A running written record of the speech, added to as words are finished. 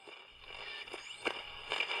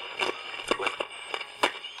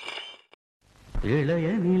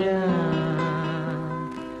இளைய நிலா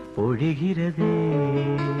பொழிகிறதே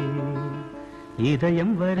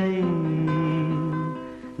இதயம் வரை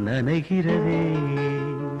நனைகிறதே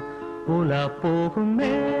உலா போகும்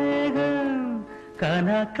மேகம்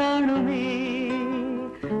கனா காணுமே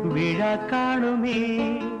விழா காணுமே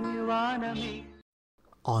வானமே.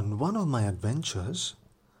 On one of my adventures,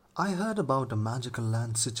 I heard about a magical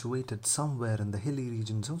land situated somewhere in the hilly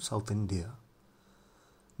regions of South India.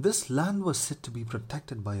 This land was said to be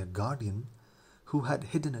protected by a guardian who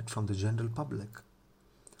had hidden it from the general public.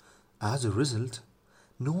 As a result,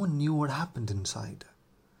 no one knew what happened inside.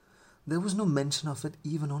 There was no mention of it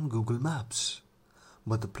even on Google Maps,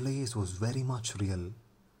 but the place was very much real.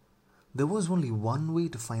 There was only one way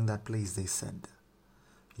to find that place, they said.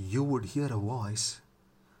 You would hear a voice,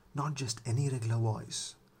 not just any regular voice,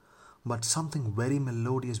 but something very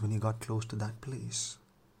melodious when you got close to that place.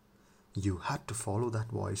 You had to follow that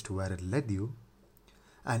voice to where it led you,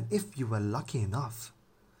 and if you were lucky enough,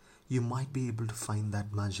 you might be able to find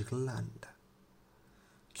that magical land.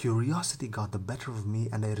 Curiosity got the better of me,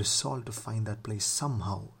 and I resolved to find that place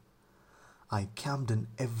somehow. I camped in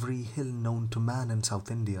every hill known to man in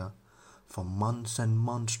South India for months and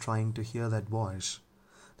months trying to hear that voice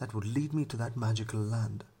that would lead me to that magical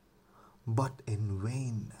land, but in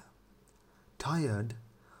vain. Tired,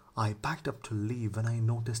 I packed up to leave when I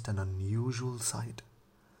noticed an unusual sight.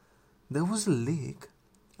 There was a lake,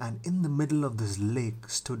 and in the middle of this lake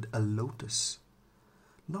stood a lotus.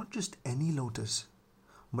 Not just any lotus,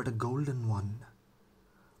 but a golden one.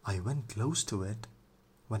 I went close to it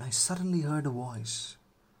when I suddenly heard a voice.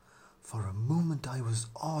 For a moment I was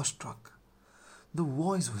awestruck. The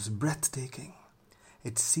voice was breathtaking.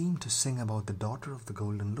 It seemed to sing about the daughter of the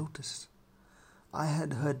golden lotus. I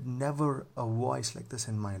had heard never a voice like this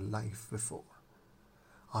in my life before.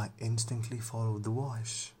 I instantly followed the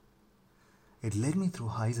voice. It led me through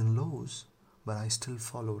highs and lows, but I still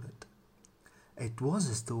followed it. It was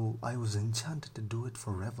as though I was enchanted to do it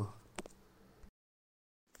forever.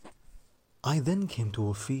 I then came to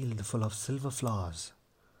a field full of silver flowers,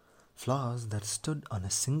 flowers that stood on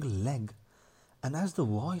a single leg, and as the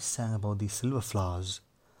voice sang about these silver flowers,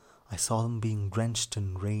 I saw them being drenched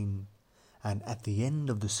in rain. And at the end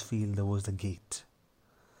of this field there was the gate.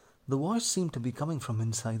 The voice seemed to be coming from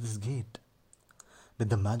inside this gate. Did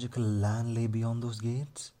the magical land lay beyond those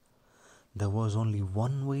gates? There was only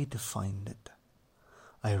one way to find it.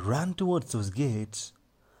 I ran towards those gates,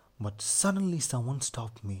 but suddenly someone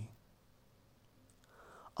stopped me.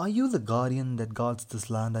 "Are you the guardian that guards this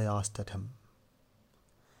land?" I asked at him.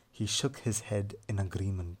 He shook his head in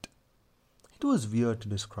agreement. It was weird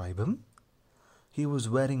to describe him. He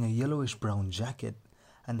was wearing a yellowish-brown jacket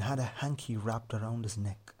and had a hanky wrapped around his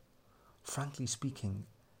neck. Frankly speaking,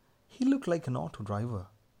 he looked like an auto driver.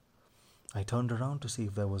 I turned around to see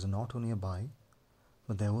if there was an auto nearby,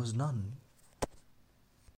 but there was none.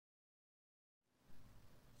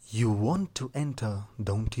 "You want to enter,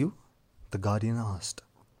 don't you?" the guardian asked.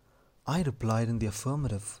 I replied in the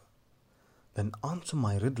affirmative. "Then answer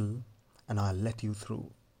my riddle and I'll let you through."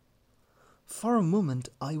 For a moment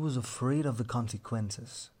I was afraid of the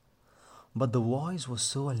consequences, but the voice was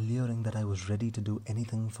so alluring that I was ready to do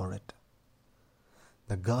anything for it.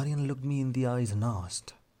 The guardian looked me in the eyes and asked,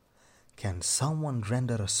 "Can someone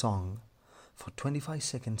render a song for 25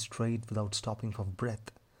 seconds straight without stopping for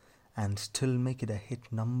breath and still make it a hit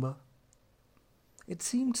number?" It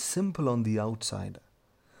seemed simple on the outside,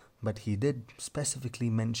 but he did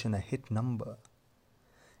specifically mention a hit number.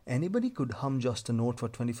 Anybody could hum just a note for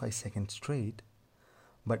 25 seconds straight,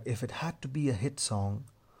 but if it had to be a hit song,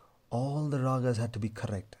 all the ragas had to be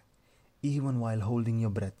correct, even while holding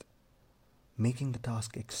your breath, making the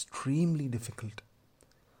task extremely difficult.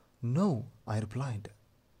 "No," I replied.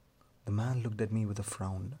 The man looked at me with a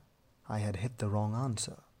frown. I had hit the wrong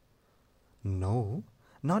answer. "No,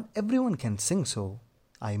 not everyone can sing so,"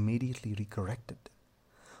 I immediately recorrected.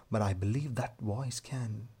 "But I believe that voice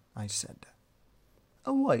can," I said.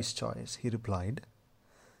 "A wise choice," he replied.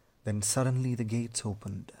 Then suddenly the gates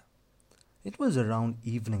opened. It was around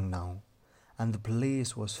evening now, and the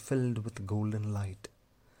place was filled with golden light.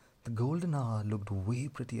 The golden hour looked way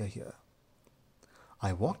prettier here.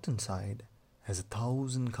 I walked inside as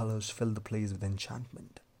 1,000 colors filled the place with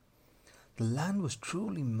enchantment. The land was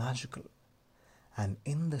truly magical, and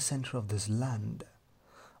in the center of this land,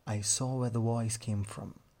 I saw where the voice came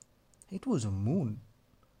from. It was a moon.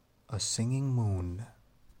 A singing moon.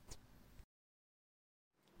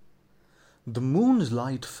 The moon's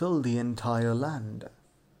light filled the entire land.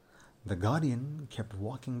 The guardian kept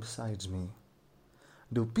walking beside me.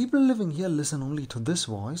 "Do people living here listen only to this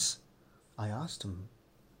voice?" I asked him.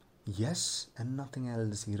 Yes, and nothing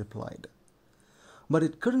else, he replied. But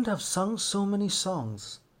it couldn't have sung so many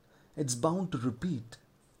songs. It's bound to repeat,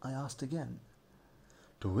 I asked again.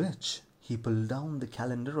 To which he pulled down the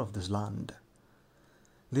calendar of this land.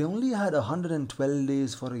 They only had 112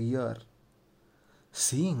 days for a year.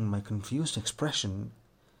 Seeing my confused expression,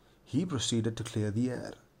 he proceeded to clear the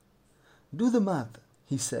air. Do the math,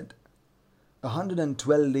 he said.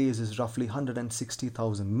 112 days is roughly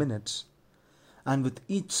 160,000 minutes, and with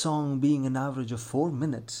each song being an average of 4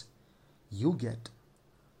 minutes, you get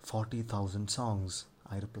 40,000 songs,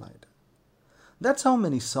 I replied. That's how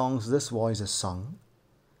many songs this voice has sung.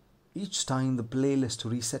 Each time the playlist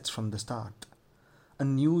resets from the start. A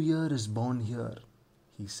new year is born here,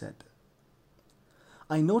 he said.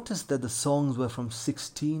 I noticed that the songs were from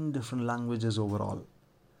 16 different languages overall,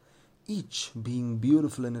 each being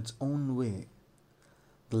beautiful in its own way.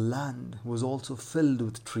 The land was also filled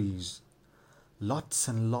with trees, lots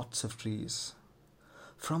and lots of trees.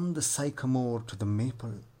 From the sycamore to the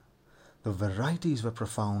maple, the varieties were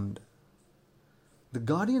profound. The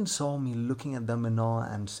guardian saw me looking at them in awe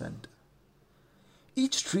and said,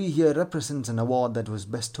 Each tree here represents an award that was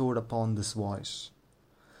bestowed upon this voice.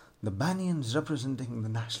 The banyans representing the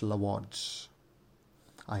national awards.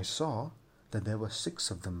 I saw that there were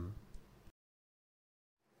 6 of them.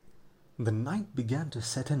 The night began to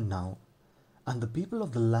set in now, and the people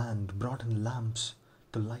of the land brought in lamps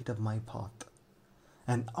to light up my path.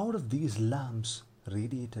 And out of these lamps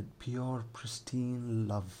radiated pure, pristine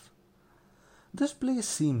love. This place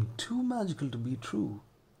seemed too magical to be true.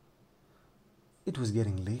 It was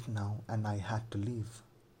getting late now, and I had to leave.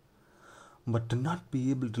 But to not be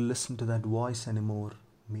able to listen to that voice anymore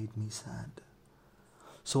made me sad.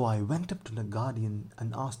 So I went up to the guardian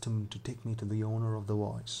and asked him to take me to the owner of the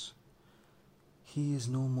voice. He is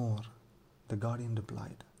no more, the guardian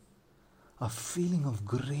replied. A feeling of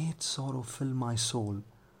great sorrow filled my soul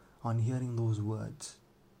on hearing those words.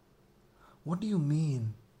 What do you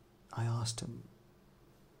mean? I asked him.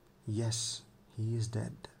 Yes, he is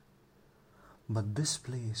dead. But this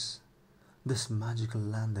place, this magical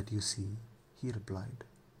land that you see, he replied,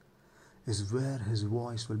 is where his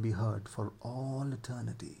voice will be heard for all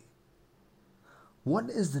eternity. What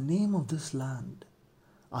is the name of this land?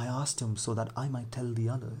 I asked him so that I might tell the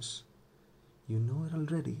others. You know it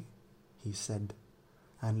already, he said,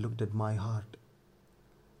 and looked at my heart.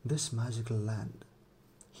 This magical land,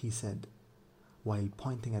 he said, while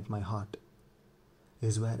pointing at my heart,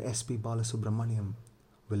 is where S.P.Balasubrahmanyam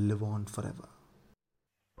will live on forever.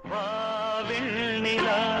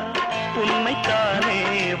 வாவெண்ணிலா உன்னைத்தானே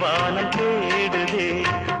வானம் தேடுதே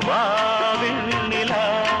வாவெண்ணிலா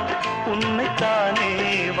உன்னைத்தானே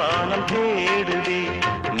வானம் தேடுதே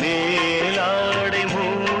மேலாடை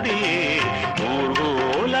மூடியே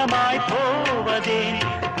ஊர்வலமாய் போவதே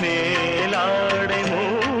மேலாடை